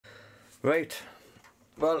Right,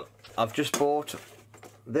 well, I've just bought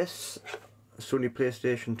this Sony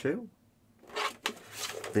PlayStation 2.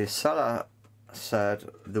 The seller said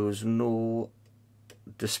there was no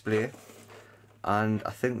display, and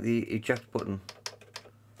I think the eject button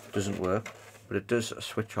doesn't work, but it does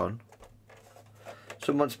switch on.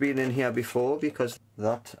 Someone's been in here before because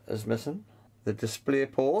that is missing. The display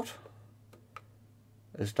port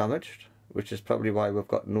is damaged, which is probably why we've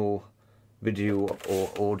got no video or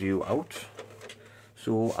audio out.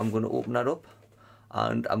 So I'm going to open that up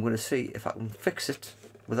and I'm going to see if I can fix it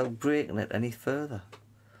without breaking it any further.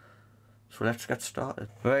 So let's get started.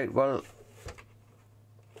 Right, well,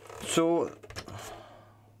 so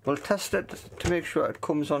we'll test it to make sure it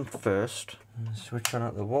comes on first. Switch on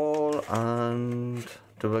at the wall, and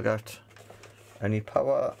do we get any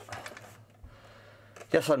power?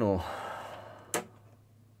 Yes or no?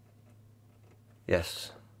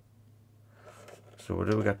 Yes. So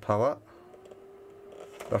do we get power?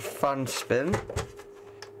 Got fan spin.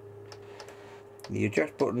 The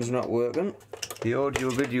eject button's not working. The audio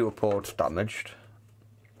video port's damaged.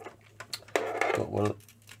 But we'll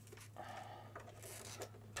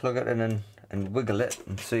plug it in and wiggle it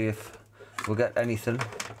and see if we'll get anything.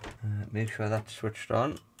 Make sure that's switched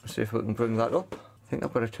on. See if we can bring that up. I think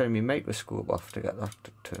I've got to turn my microscope off to get that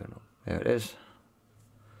to turn up. There it is.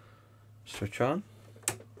 Switch on.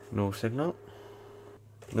 No signal.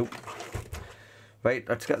 Nope. Right,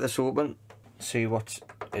 let's get this open. See what's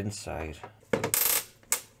inside.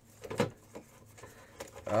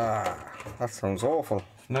 Ah, that sounds awful.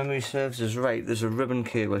 If memory serves us right, there's a ribbon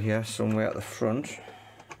cable here somewhere at the front.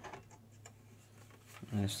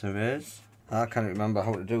 Yes, there is. I can't remember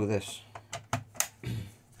how to do this.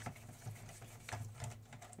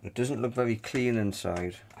 It doesn't look very clean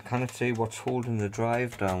inside. I cannot see what's holding the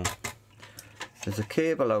drive down. There's a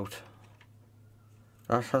cable out.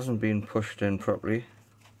 That hasn't been pushed in properly.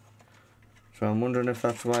 So I'm wondering if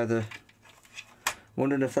that's why the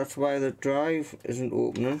drive isn't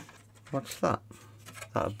opening. What's that? Is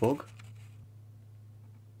that a bug?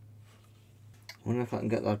 I wonder if I can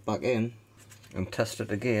get that back in and test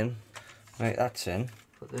it again. Right, that's in.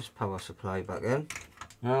 Put this power supply back in.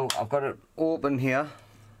 Now I've got it open here,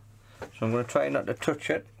 so I'm going to try not to touch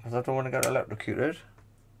it because I don't want to get electrocuted.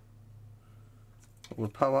 We'll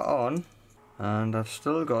power on, and I've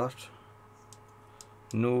still got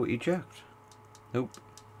no eject. Nope.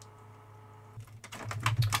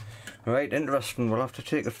 Right, interesting. We'll have to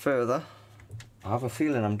take it further. I have a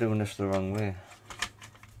feeling I'm doing this the wrong way.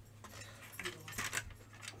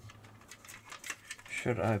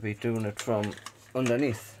 Should I be doing it from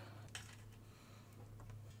underneath?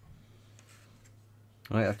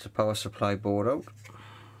 Right, that's the power supply board out.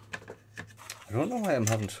 I don't know why I'm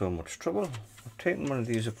having so much trouble. I've taken one of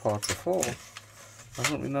these apart before. I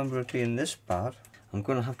don't remember it being this bad. I'm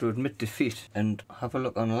going to have to admit defeat and have a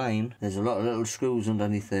look online. There's a lot of little screws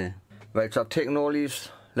underneath there. Right, so I've taken all these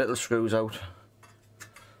little screws out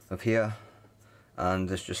of here, and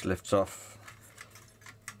this just lifts off.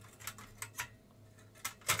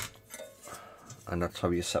 And that's how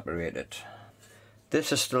you separate it. This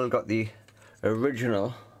has still got the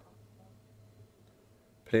original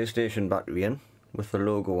PlayStation battery in with the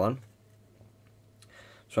logo on.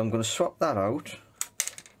 So I'm going to swap that out.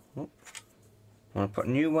 I'm going to put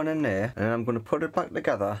a new one in there, and then I'm going to put it back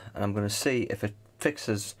together, and I'm going to see if it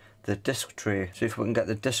fixes the disc tray. See if we can get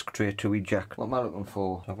the disc tray to eject. What am I looking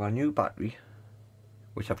for? I've got a new battery,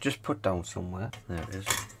 which I've just put down somewhere. There it is.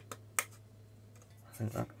 I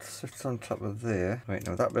think that sits on top of there. Right,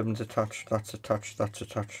 now that ribbon's attached, that's attached, that's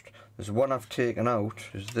attached. There's one I've taken out,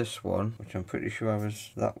 is this one, which I'm pretty sure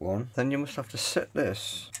was that one. Then you must have to set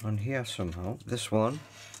this on here somehow. This one.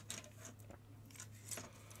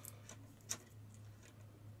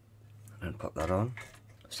 And then put that on.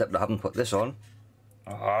 Except I haven't put this on.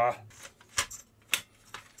 Ah.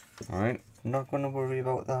 Alright, not going to worry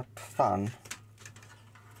about that fan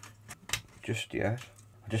just yet.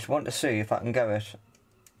 I just want to see if I can get it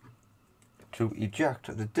to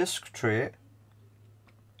eject the disc tray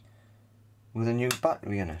with a new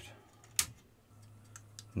battery in it.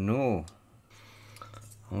 No.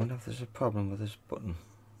 I wonder if there's a problem with this button.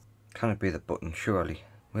 Can it be the button, surely?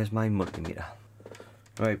 Where's my multimeter?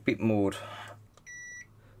 Right, beep mode.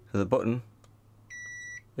 So the button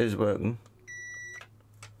is working.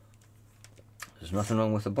 There's nothing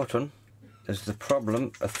wrong with the button. There's the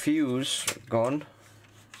problem, a fuse gone.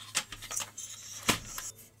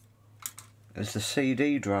 Is the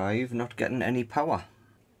CD drive not getting any power.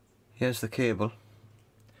 Here's the cable.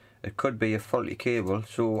 It could be a faulty cable,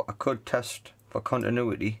 so I could test for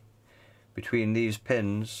continuity between these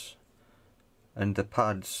pins and the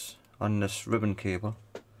pads on this ribbon cable.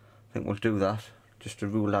 I think we'll do that just to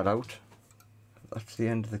rule that out. That's the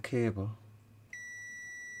end of the cable.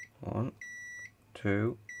 1,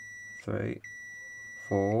 2, 3,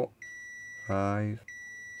 4, 5,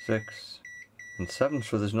 6 and 7,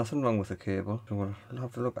 so there's nothing wrong with the cable, so we'll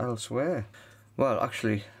have to look elsewhere. Well,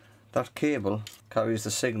 actually that cable carries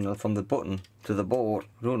the signal from the button to the board.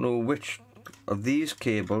 I don't know which of these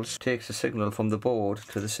cables takes the signal from the board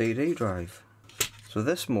to the CD drive. So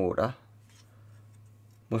this motor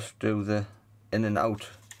must do the in and out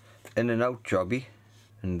jobby,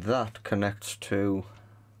 and that connects to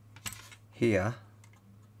here.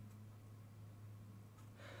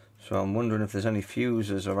 So I'm wondering if there's any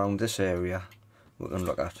fuses around this area we can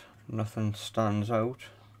look at. Nothing stands out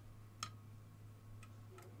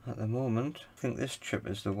at the moment. I think this chip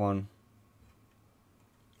is the one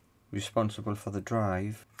responsible for the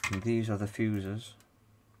drive, and these are the fuses.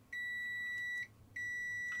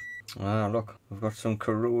 Ah, look, we've got some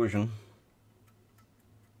corrosion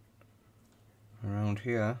around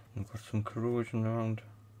here. We've got some corrosion around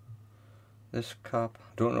this cap.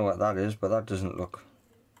 Don't know what that is, but that doesn't look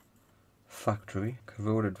factory.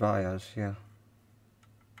 Corroded wires here.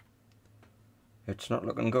 It's not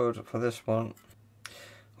looking good for this one.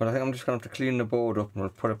 Well, I think I'm just going to have to clean the board up and we'll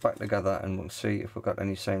put it back together and we'll see if we've got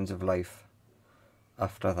any signs of life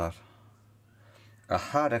after that. I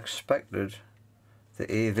had expected the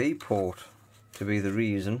AV port to be the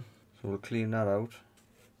reason, so we'll clean that out.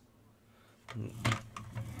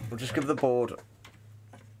 We'll just give the board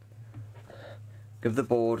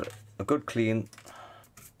a good clean.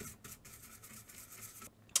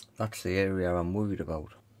 That's the area I'm worried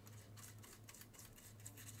about.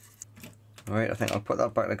 Right, I think I'll put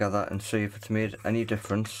that back together and see if it's made any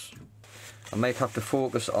difference. I might have to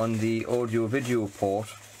focus on the audio video port.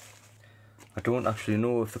 I don't actually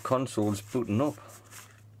know if the console's booting up.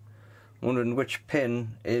 I'm wondering which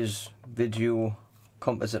pin is video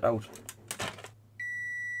composite out.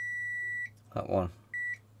 That one.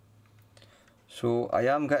 So I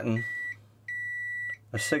am getting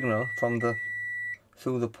a signal from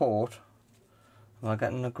through the port. Am I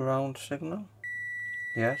getting a ground signal?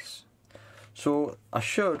 Yes. So I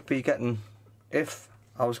should be getting, if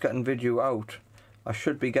I was getting video out, I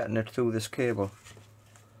should be getting it through this cable.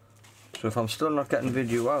 So if I'm still not getting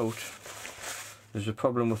video out, there's a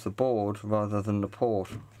problem with the board rather than the port.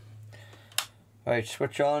 Right,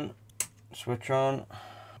 switch on,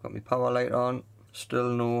 got my power light on, still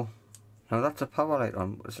no. Now that's a power light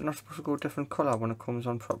on, is it not supposed to go a different colour when it comes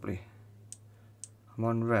on properly? I'm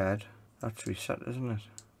on red, that's reset, isn't it?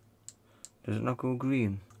 Does it not go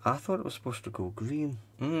green? I thought it was supposed to go green.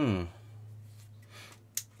 Did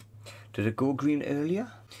it go green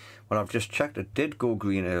earlier? Well, I've just checked, it did go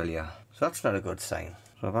green earlier. So that's not a good sign.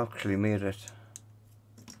 So I've actually made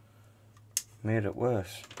it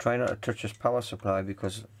worse. Try not to touch this power supply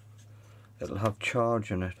because it'll have charge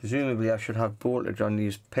in it. Presumably I should have voltage on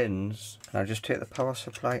these pins. Can I just take the power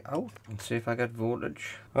supply out and see if I get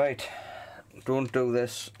voltage? Right, don't do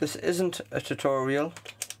this. This isn't a tutorial.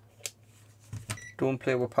 Don't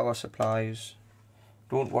play with power supplies.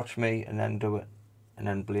 Don't watch me and then do it and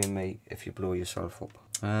then blame me if you blow yourself up.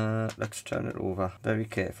 Let's turn it over very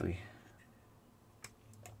carefully.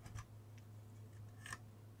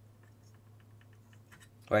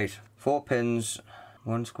 Right, 4 pins.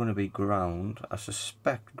 One's going to be ground. I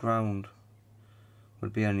suspect ground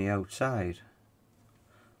would be on the outside.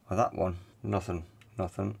 Or that one, nothing.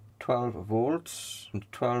 12 volts and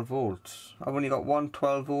 12 volts. I've only got one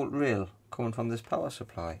 12 volt rail coming from this power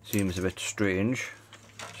supply. Seems a bit strange,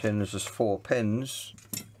 seeing there's just 4 pins.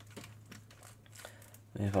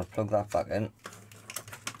 If I plug that back in.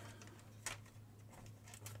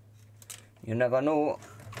 You never know.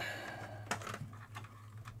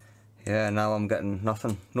 Yeah, now I'm getting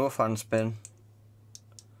nothing. No fan spin.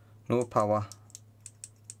 No power.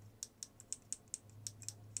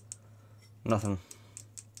 Nothing.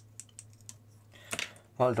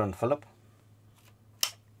 Well done, Philip.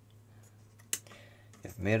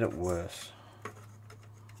 You've made it worse.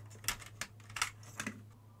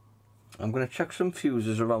 I'm going to check some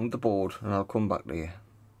fuses around the board and I'll come back to you.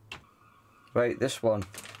 Right, this one.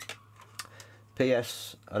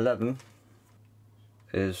 PS11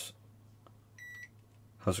 has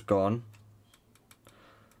gone.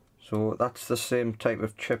 So that's the same type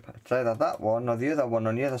of chip. It's either that one or the other one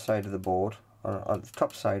on the other side of the board, or on the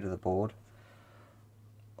top side of the board,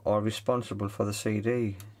 or responsible for the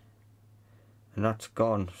CD. And that's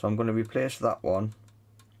gone. So I'm going to replace that one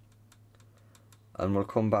and we'll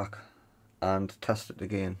come back and test it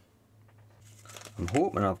again. I'm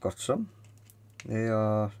hoping I've got some. They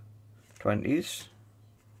are 20s.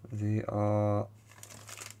 They are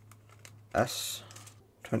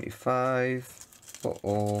S25.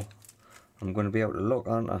 Uh-oh. I'm going to be able to look,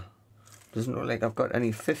 aren't I? Doesn't look like I've got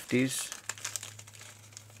any 50s.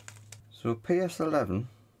 So PS11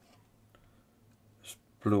 is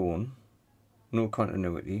blown. No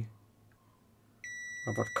continuity.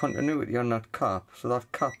 I've got continuity on that cap. So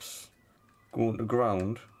that cap's going to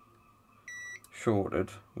ground. Shorted.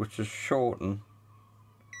 Which is shortened.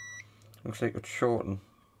 Looks like it's shortened.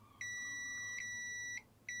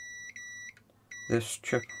 This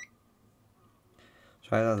chip.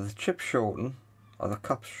 So either the chip's shortened or the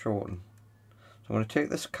cap's shortened. So I'm going to take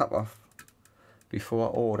this cap off before I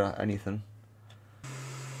order anything.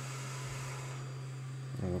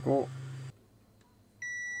 There we go.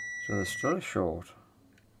 So there's still a short.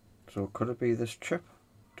 So could it be this chip?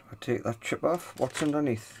 Do I take that chip off? What's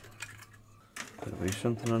underneath? Could it be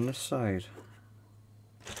something on this side?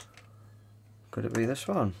 Could it be this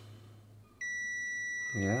one?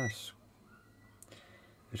 Yes.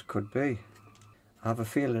 It could be. I have a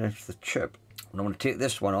feeling it's the chip. And I'm going to take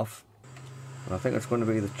this one off. And I think it's going to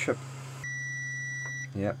be the chip.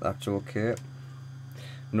 Yep, that's okay.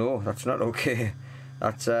 No, that's not okay.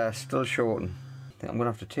 That's still shortened. I think I'm going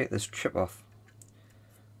to have to take this chip off.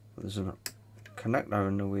 There's a connector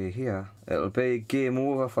in the way here. It'll be game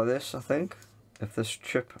over for this, I think. If this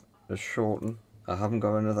chip is shortened. I haven't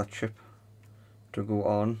got another chip to go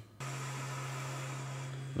on.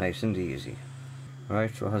 Nice and easy.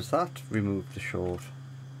 Right, so has that removed the short?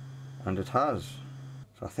 And it has.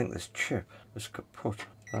 So I think this chip is kaput.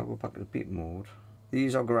 I'll go back to the beat mode.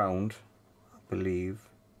 These are ground, I believe.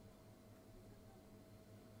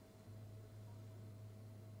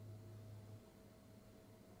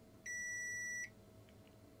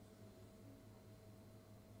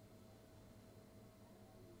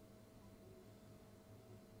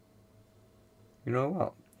 You know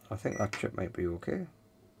what? I think that chip might be okay.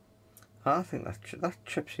 I think that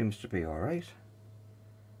chip seems to be alright.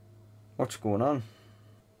 What's going on?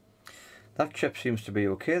 That chip seems to be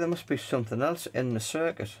okay. There must be something else in the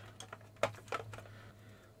circuit.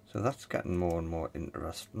 So that's getting more and more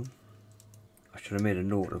interesting. I should have made a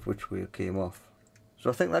note of which way it came off. So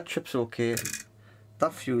I think that chip's okay.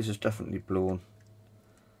 That fuse is definitely blown.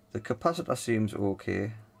 The capacitor seems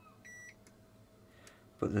okay.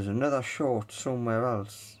 But there's another short somewhere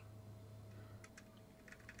else.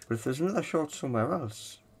 But if there's another short somewhere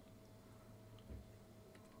else,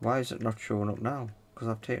 why is it not showing up now? Because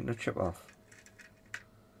I've taken the chip off.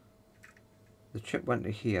 The chip went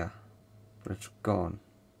to here, but it's gone.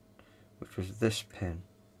 Which was this pin.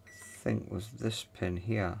 I think was this pin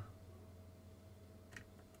here.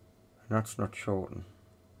 And that's not shortened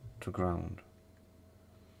to ground.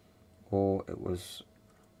 Or it was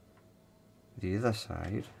the other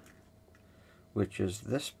side, which is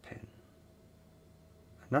this pin.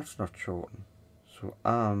 And that's not shortened. So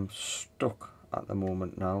I'm stuck at the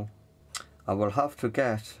moment now. I will have to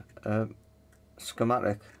get a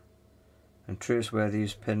schematic and trace where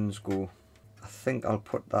these pins go. I think I'll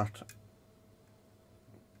put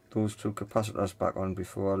those two capacitors back on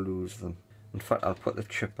before I lose them. In fact, I'll put the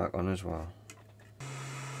chip back on as well.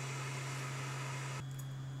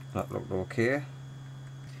 That looked okay.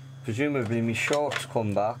 Presumably my shorts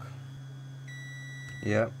come back.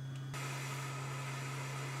 Yep.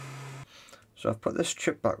 So I've put this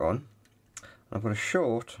chip back on. I've got a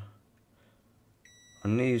short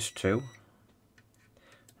on these two.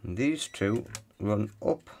 And these two run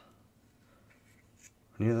up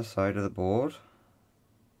on the other side of the board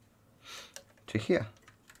to here.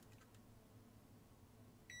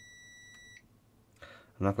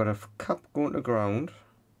 And I've got a cap going to ground.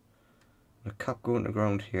 A cap going to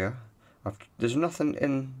ground here. There's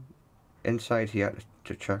nothing inside here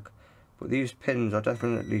to check, but these pins are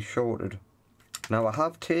definitely shorted. Now I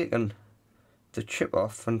have taken the chip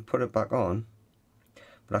off and put it back on,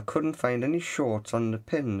 but I couldn't find any shorts on the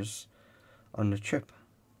pins on the chip.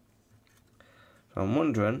 So I'm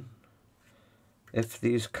wondering if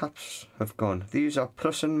these caps have gone. These are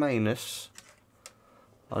plus and minus.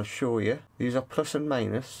 I'll show you. These are plus and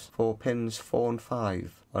minus for pins 4 and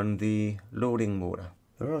 5 on the loading motor.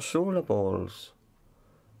 There are solar balls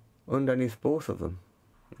underneath both of them.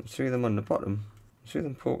 You can see them on the bottom. You can see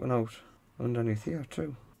them poking out underneath here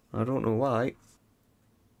too. I don't know why.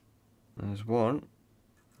 There's one.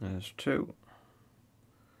 There's two.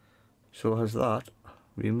 So has that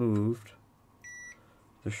removed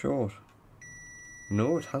the short?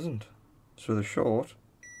 No, it hasn't. So the short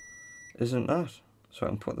isn't that. So I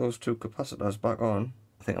can put those two capacitors back on.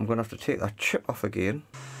 I think I'm going to have to take that chip off again.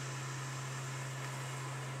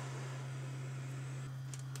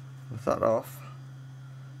 With that off,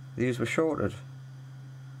 these were shorted.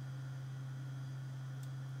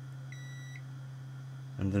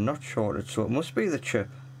 And they're not shorted, so it must be the chip.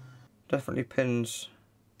 Definitely pins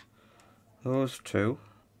those two.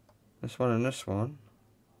 This one and this one.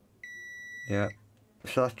 Yeah.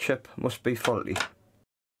 So that chip must be faulty.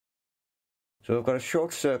 So I've got a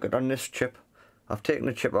short circuit on this chip. I've taken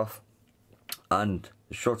the chip off and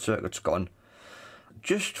the short circuit's gone.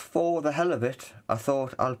 Just for the hell of it, I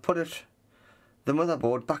thought I'll put the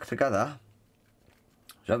motherboard back together.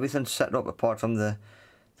 So everything's set up apart from the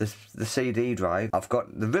CD drive. I've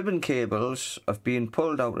got the ribbon cables have been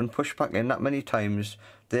pulled out and pushed back in that many times,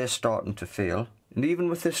 they're starting to fail. And even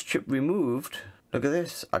with this chip removed, look at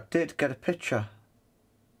this, I did get a picture.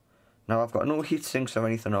 Now I've got no heat sinks or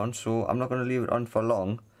anything on, so I'm not going to leave it on for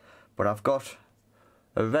long, but I've got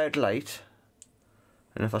a red light,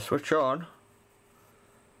 and if I switch on,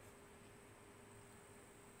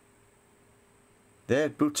 there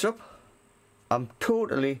it boots up. I'm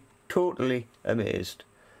totally amazed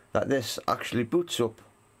that this actually boots up.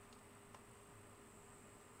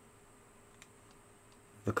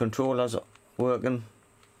 The controller's working.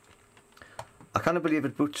 I can't believe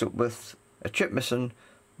it boots up with a chip missing,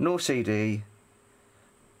 no CD.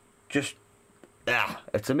 Just,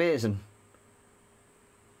 it's amazing.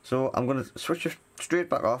 So I'm going to switch it straight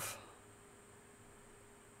back off.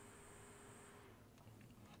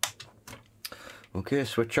 Okay,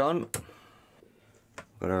 switch on.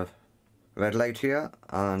 Got a red light here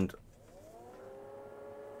and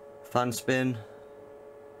fan spin,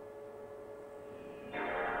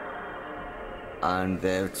 and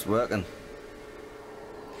there it's working.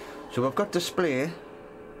 So I've got display.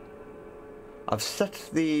 I've set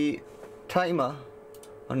the timer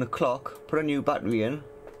on the clock, put a new battery in,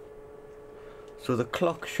 so the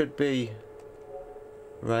clock should be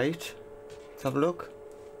right. Let's have a look.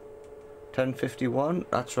 10:51,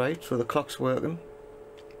 that's right, so the clock's working.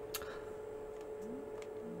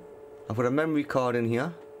 I've got a memory card in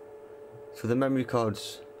here, so the memory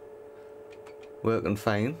card's working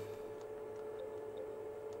fine.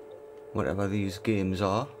 Whatever these games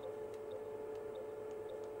are.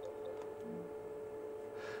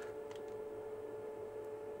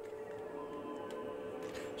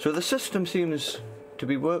 So the system seems to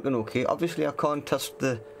be working okay. Obviously I can't test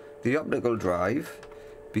the optical drive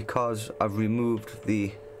because I've removed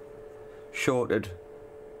the shorted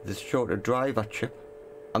driver chip.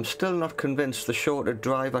 I'm still not convinced the shorted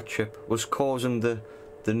driver chip was causing the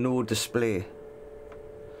no display.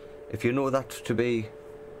 If you know that to be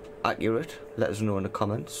accurate, let us know in the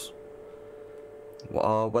comments.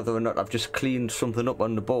 Or whether or not I've just cleaned something up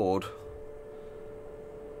on the board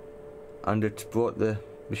and it's brought the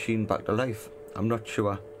machine back to life. I'm not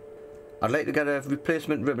sure. I'd like to get a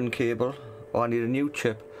replacement ribbon cable, or I need a new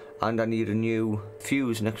chip, and I need a new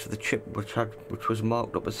fuse next to the chip which was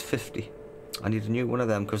marked up as 50. I need a new one of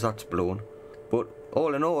them because that's blown. But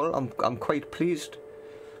all in all, I'm quite pleased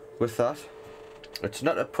with that. It's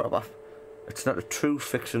not a true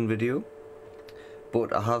fixing video,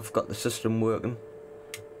 but I have got the system working,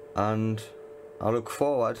 and I look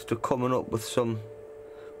forward to coming up with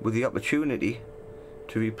the opportunity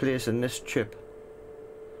to replacing this chip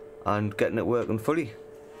and getting it working fully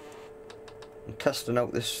and testing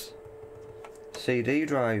out this CD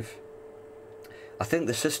drive. I think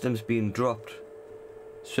the system's been dropped.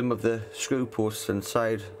 Some of the screw posts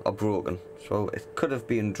inside are broken, so it could have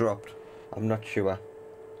been dropped. I'm not sure.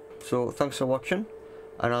 So thanks for watching,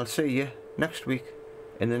 and I'll see you next week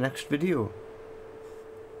in the next video.